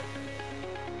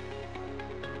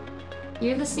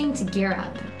You're listening to Gear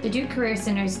Up, the Duke Career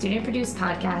Center's student-produced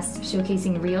podcast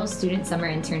showcasing real student summer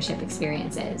internship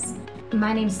experiences.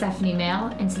 My name's Stephanie Mail,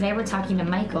 and today we're talking to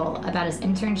Michael about his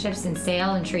internships in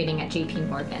sale and trading at JP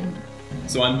Morgan.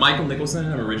 So I'm Michael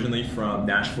Nicholson. I'm originally from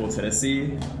Nashville,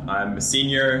 Tennessee. I'm a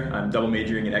senior. I'm double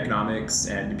majoring in economics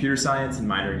and computer science and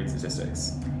minoring in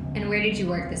statistics. And where did you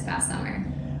work this past summer?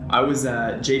 I was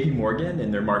at JP Morgan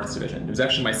in their markets division. It was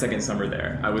actually my second summer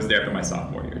there. I was there for my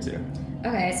sophomore year too.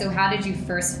 Okay, so how did you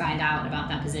first find out about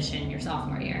that position your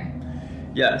sophomore year?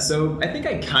 Yeah, so I think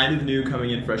I kind of knew coming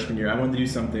in freshman year I wanted to do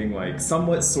something like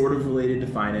somewhat sort of related to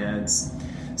finance.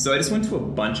 So I just went to a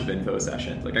bunch of info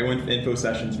sessions. Like I went to info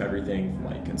sessions from everything from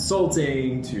like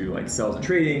consulting to like sales and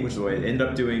trading, which is what I ended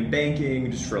up doing, banking,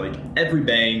 just for like every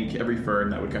bank, every firm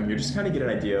that would come here, just kind of get an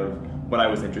idea of what I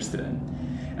was interested in.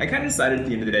 I kind of decided at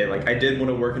the end of the day, like I did want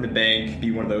to work in a bank,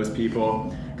 be one of those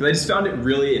people, because I just found it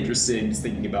really interesting just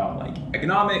thinking about like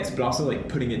economics, but also like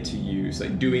putting it to use,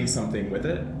 like doing something with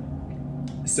it.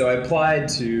 So I applied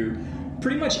to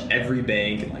pretty much every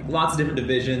bank and like lots of different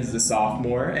divisions as a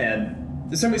sophomore,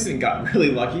 and for some reason got really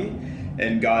lucky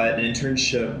and got an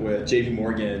internship with JP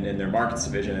Morgan in their markets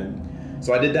division.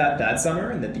 So I did that summer,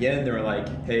 and at the end they were like,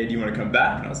 hey, do you want to come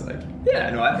back? And I was like,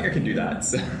 yeah, no, I think I can do that.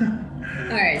 So.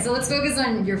 All right, so let's focus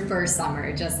on your first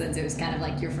summer, just since it was kind of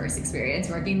like your first experience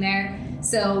working there.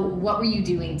 So what were you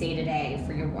doing day to day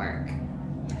for your work?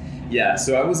 Yeah,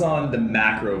 so I was on the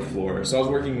macro floor. So I was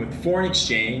working with foreign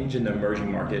exchange and the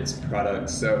emerging markets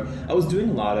products. So I was doing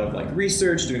a lot of like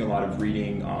research, doing a lot of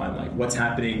reading on like what's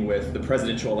happening with the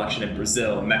presidential election in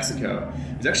Brazil and Mexico.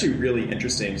 It was actually really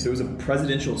interesting. So it was a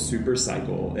presidential super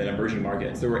cycle in emerging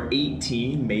markets. There were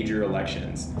 18 major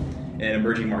elections in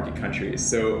emerging market countries.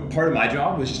 So part of my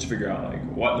job was just to figure out like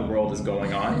what in the world is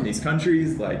going on in these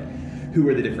countries, like who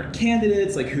are the different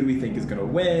candidates, like who do we think is going to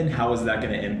win, how is that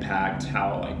going to impact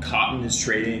how like cotton is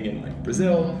trading in like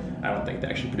Brazil. I don't think they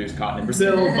actually produce cotton in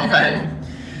Brazil, but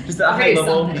just at a high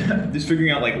level, just figuring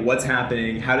out like what's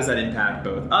happening, how does that impact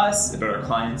both us but our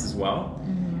clients as well.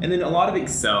 And then a lot of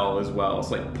Excel as well,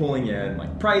 so like pulling in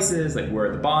like prices, like where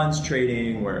are the bonds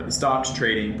trading, where are the stocks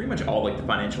trading, pretty much all like the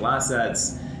financial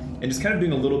assets. And just kind of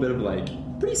doing a little bit of like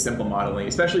pretty simple modeling,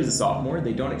 especially as a sophomore.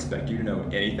 They don't expect you to know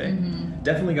anything.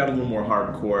 Definitely got a little more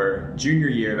hardcore junior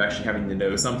year of actually having to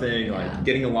know something, like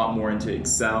getting a lot more into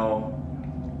Excel.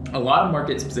 A lot of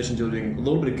markets positions you're doing a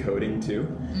little bit of coding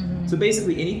too. So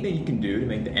basically anything you can do to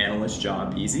make the analyst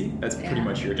job easy, that's pretty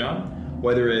much your job.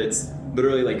 Whether it's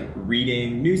literally like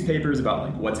reading newspapers about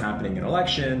like what's happening in an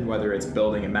election, whether it's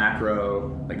building a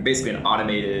macro, like basically an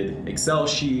automated Excel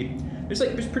sheet.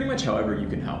 There's pretty much however you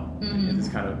can help. It's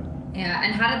kind of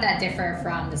and how did that differ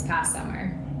from this past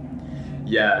summer?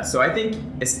 Yeah, so I think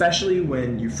especially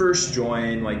when you first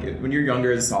join, like when you're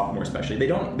younger as a sophomore especially, they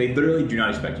literally do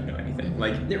not expect you to know anything.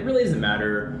 Like it really doesn't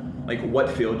matter like what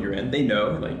field you're in. They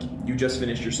know like you just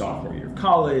finished your sophomore year of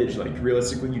college, like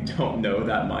realistically you don't know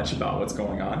that much about what's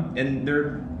going on. And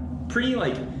they're pretty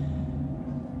like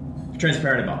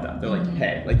transparent about that. They're like,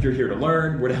 hey, like you're here to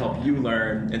learn, we're to help you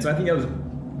learn. And so I think that was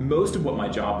most of what my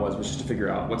job was just to figure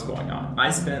out what's going on.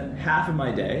 I spent half of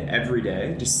my day, every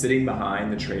day, just sitting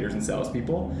behind the traders and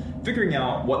salespeople, figuring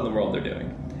out what in the world they're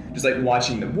doing. Just like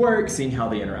watching them work, seeing how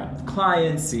they interact with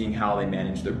clients, seeing how they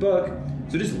manage their book.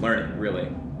 So just learning, really.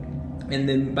 And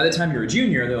then by the time you're a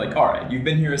junior, they're like, all right, you've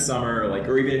been here a summer, like,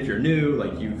 or even if you're new,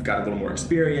 like you've got a little more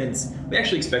experience. We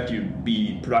actually expect you to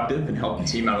be productive and help the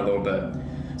team out a little bit.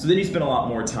 So then you spend a lot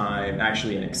more time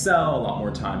actually in Excel, a lot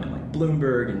more time in like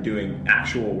Bloomberg and doing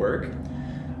actual work.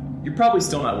 You're probably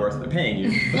still not worth paying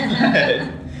you, but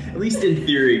at least in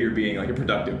theory, you're being like a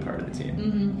productive part of the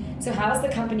team. So how is the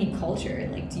company culture?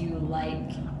 Like, do you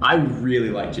like? I really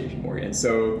like JP Morgan.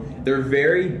 So they're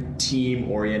very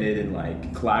team oriented and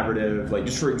like collaborative. Like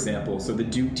just for example, so the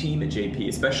Duke team at JP,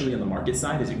 especially on the market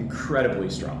side, is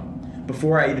incredibly strong.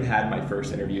 Before I even had my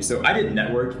first interview, so I didn't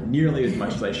network nearly as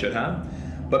much as I should have.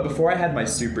 But before I had my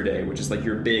super day, which is like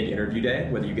your big interview day,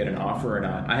 whether you get an offer or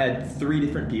not, I had 3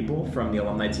 different people from the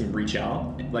alumni team reach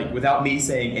out, like without me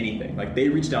saying anything. Like they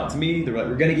reached out to me, they were like,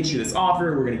 we're gonna get you this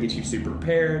offer, we're gonna get you super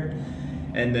prepared.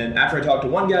 And then after I talked to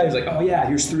one guy, he was like, oh yeah,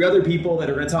 here's 3 other people that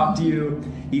are gonna talk to you.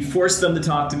 He forced them to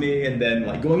talk to me, and then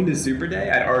like going to super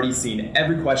day, I'd already seen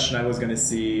every question I was gonna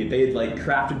see. They had like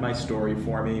crafted my story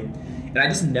for me. And I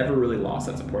just never really lost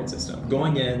that support system.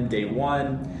 Going in day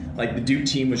one, like the Duke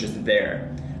team was just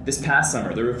there. This past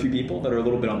summer, there were a few people that are a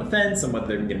little bit on the fence on whether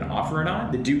they're going to get an offer or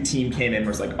not. The Duke team came in and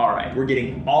was like, all right, we're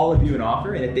getting all of you an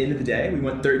offer. And at the end of the day, we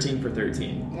went 13 for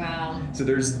 13. Wow. So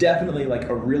there's definitely like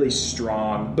a really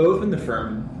strong, both in the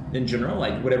firm in general,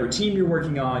 like whatever team you're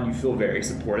working on, you feel very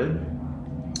supported.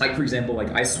 like for example,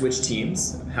 like I switched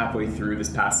teams halfway through this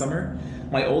past summer.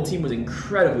 My old team was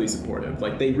incredibly supportive.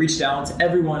 Like they reached out to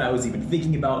everyone I was even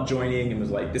thinking about joining and was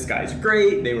like, this guy's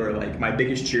great. They were like my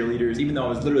biggest cheerleaders, even though I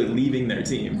was literally leaving their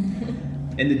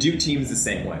team. And the Duke team is the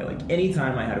same way. Like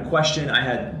anytime I had a question, I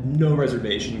had no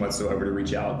reservation whatsoever to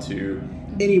reach out to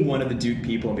any one of the Duke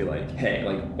people and be like, hey,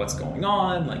 like what's going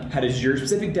on? Like how does your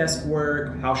specific desk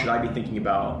work? How should I be thinking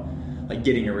about like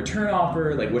getting a return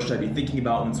offer? Like what should I be thinking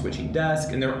about when switching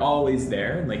desk? And they're always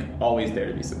there and like always there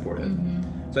to be supportive.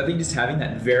 So I think just having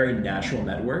that very natural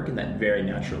network and that very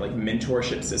natural like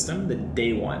mentorship system, the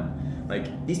day one,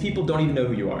 like these people don't even know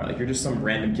who you are. Like you're just some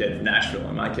random kid from Nashville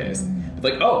in my case.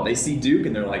 But like, oh, they see Duke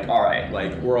and they're like, all right,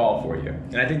 like we're all for you.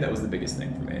 And I think that was the biggest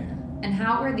thing for me. And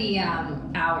how were the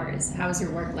hours? How was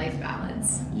your work-life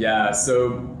balance? Yeah,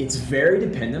 so it's very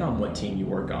dependent on what team you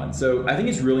work on. So I think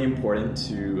it's really important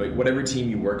to, like, whatever team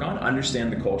you work on,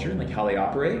 understand the culture and, like, how they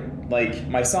operate. Like,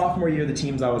 my sophomore year, the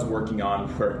teams I was working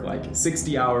on worked, like,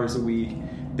 60 hours a week.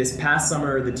 This past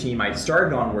summer, the team I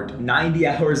started on worked 90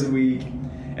 hours a week.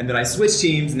 And then I switched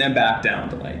teams and then back down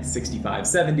to, like, 65,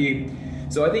 70.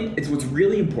 So I think what's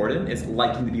really important is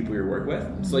liking the people you work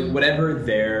with. So like whatever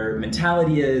their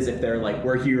mentality is, if they're like,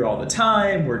 we're here all the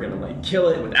time, we're gonna like kill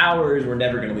it with hours, we're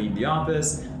never gonna leave the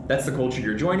office, that's the culture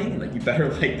you're joining. Like you better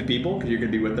like the people because you're gonna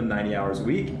be with them 90 hours a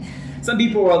week. Some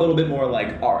people are a little bit more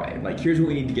like, all right, like here's what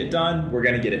we need to get done, we're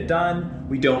gonna get it done.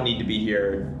 We don't need to be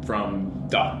here from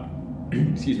dawn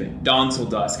till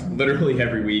dusk, literally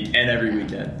every week and every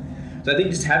weekend. So I think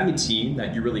just having a team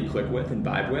that you really click with and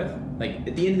vibe with, like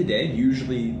at the end of the day,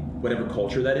 usually whatever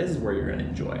culture that is where you're going to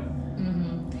enjoy.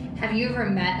 Have you ever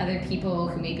met other people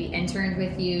who maybe interned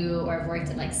with you or have worked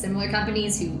at like similar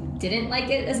companies who didn't like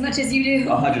it as much as you do?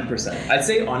 100%. I'd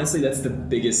say honestly that's the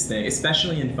biggest thing,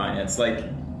 especially in finance. Like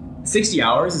 60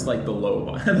 hours is like the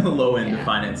low end of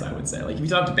finance, I would say. Like if you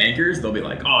talk to bankers, they'll be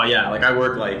like, oh yeah, like I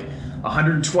worked like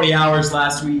 120 hours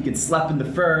last week and slept in the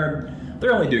firm.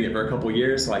 They're only doing it for a couple of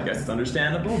years, so I guess it's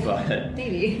understandable, but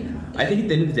maybe. I think at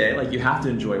the end of the day, like you have to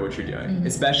enjoy what you're doing,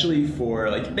 especially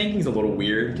for like banking's a little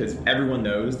weird because everyone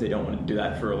knows they don't want to do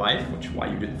that for a life, which why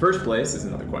you did it in the first place is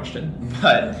another question.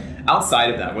 But outside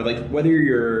of that, whether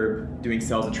you're doing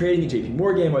sales and trading at JP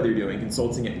Morgan, whether you're doing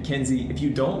consulting at McKinsey, if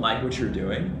you don't like what you're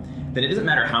doing, then it doesn't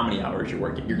matter how many hours you're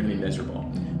working, you're going to be miserable.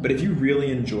 But if you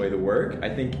really enjoy the work,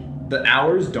 I think the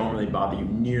hours don't really bother you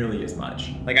nearly as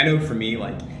much. Like I know for me,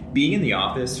 like being in the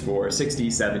office for 60,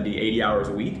 70, 80 hours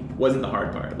a week wasn't the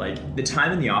hard part. Like the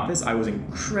time in the office, I was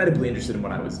incredibly interested in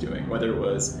what I was doing, whether it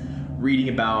was reading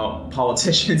about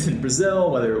politicians in Brazil,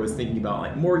 whether it was thinking about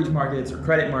like mortgage markets or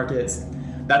credit markets.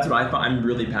 That's what I'm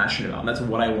really passionate about. And that's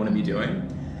what I want to be doing.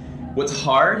 What's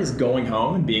hard is going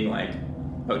home and being like,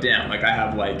 oh damn, like I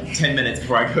have like 10 minutes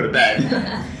before I go to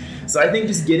bed. So I think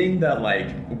just getting that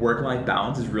like work-life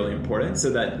balance is really important so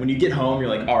that when you get home,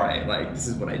 you're like, all right, like this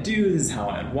is what I do, this is how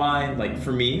I unwind. Like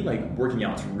for me, like working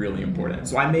out is really important.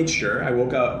 So I made sure I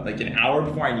woke up like an hour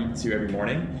before I needed to every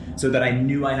morning so that I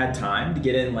knew I had time to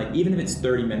get in, like even if it's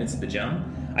 30 minutes at the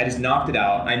gym, I just knocked it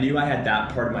out. I knew I had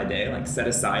that part of my day like set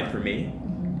aside for me.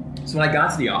 So when I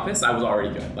got to the office, I was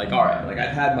already good. Like, all right, like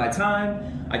I've had my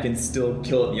time. I can still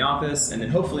kill it in the office, and then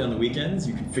hopefully on the weekends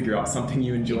you can figure out something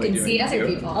you enjoy doing. You can see other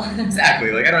people.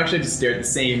 Exactly. Like I don't actually just stare at the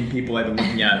same people I've been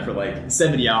looking at for like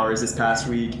 70 hours this past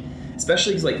week.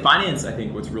 Especially because like finance, I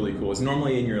think what's really cool is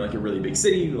normally in your like a really big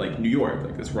city like New York,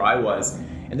 like that's where I was,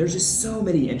 and there's just so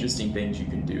many interesting things you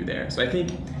can do there. So I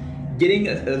think getting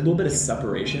a little bit of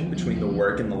separation between the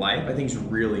work and the life, I think is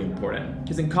really important.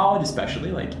 Because in college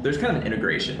especially, like there's kind of an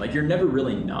integration. Like you're never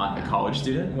really not a college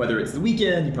student. Whether it's the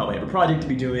weekend, you probably have a project to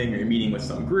be doing, or you're meeting with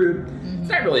some group. It's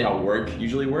not really how work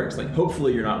usually works. Like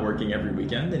hopefully you're not working every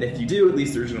weekend. And if you do, at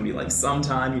least there's going to be like some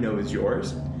time you know is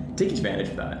yours. Take advantage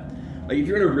of that. Like if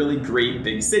you're in a really great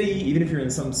big city, even if you're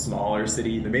in some smaller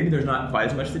city, then maybe there's not quite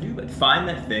as much to do, but find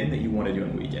that thing that you want to do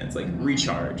on the weekends. Like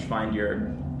recharge, find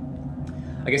your,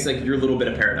 I guess like your little bit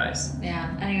of paradise.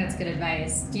 Yeah, I think that's good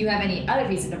advice. Do you have any other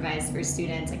piece of advice for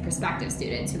students, like prospective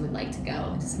students who would like to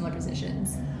go into similar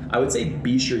positions? I would say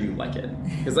be sure you like it.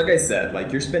 Because like I said,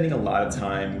 like you're spending a lot of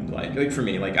time, like for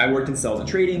me, like I worked in sales and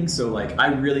trading, so like I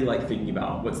really like thinking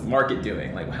about what's the market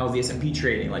doing, like how's the S&P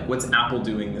trading, like what's Apple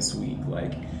doing this week,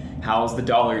 like how's the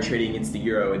dollar trading against the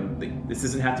euro, and like, this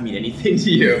doesn't have to mean anything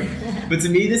to you. But to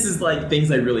me, this is like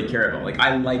things I really care about. Like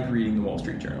I like reading the Wall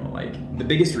Street Journal. Like the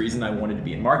biggest reason I wanted to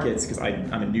be in markets because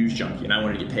I'm a news junkie and I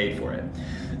wanted to get paid for it.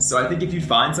 So I think if you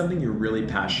find something you're really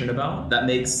passionate about, that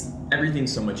makes everything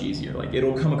so much easier. Like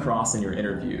it'll come across in your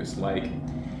interviews. Like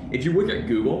if you work at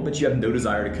Google but you have no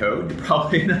desire to code, you're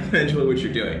probably not going to enjoy what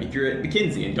you're doing. If you're at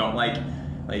McKinsey and don't like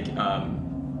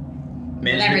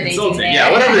management consulting.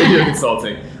 Yeah, whatever they do in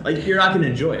consulting. Like, you're not going to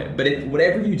enjoy it. But if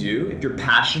whatever you do, if you're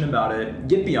passionate about it,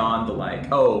 get beyond the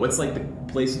like, oh, what's like the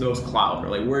place with the most clout, or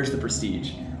like, where's the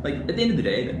prestige? Like, at the end of the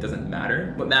day, that doesn't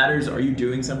matter. What matters, are you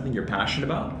doing something you're passionate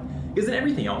about? Because then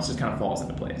everything else just kind of falls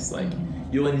into place. Like,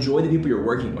 you'll enjoy the people you're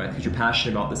working with because you're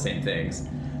passionate about the same things.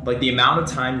 Like, the amount of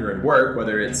time you're in work,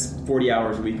 whether it's 40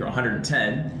 hours a week or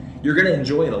 110, you're going to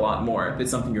enjoy it a lot more if it's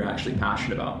something you're actually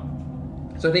passionate about.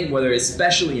 So I think whether,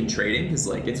 especially in trading, because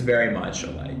like it's very much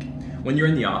like when you're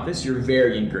in the office, you're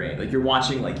very ingrained. Like, you're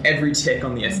watching like every tick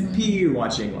on the S&P, you're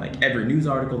watching like every news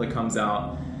article that comes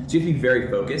out. So you have to be very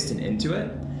focused and into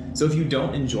it. So if you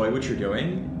don't enjoy what you're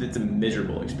doing, it's a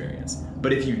miserable experience.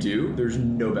 But if you do, there's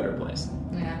no better place.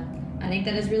 Yeah, I think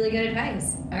that is really good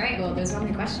advice. All right, well, those are all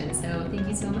my questions. So thank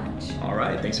you so much. All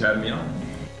right, thanks for having me on.